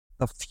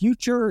the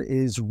future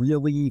is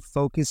really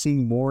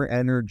focusing more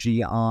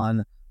energy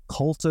on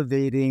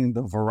cultivating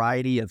the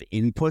variety of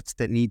inputs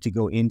that need to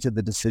go into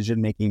the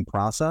decision-making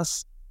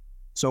process.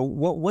 So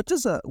what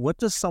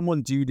does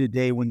someone do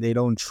today when they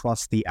don't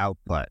trust the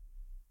output,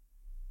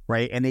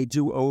 right? And they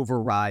do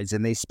overrides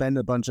and they spend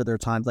a bunch of their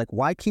time, like,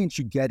 why can't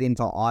you get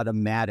into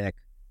automatic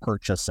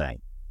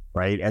purchasing,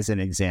 right? As an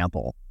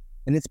example.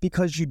 And it's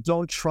because you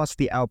don't trust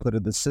the output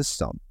of the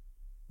system.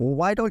 Well,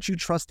 why don't you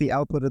trust the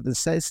output of the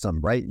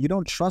system, right? You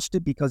don't trust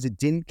it because it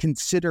didn't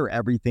consider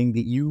everything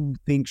that you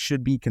think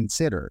should be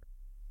considered.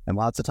 And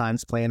lots of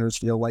times planners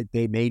feel like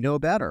they may know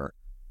better,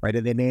 right?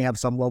 And they may have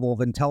some level of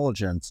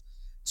intelligence.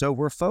 So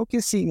we're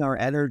focusing our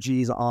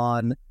energies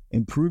on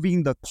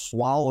improving the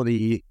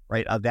quality,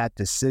 right, of that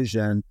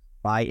decision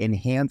by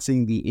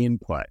enhancing the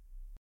input.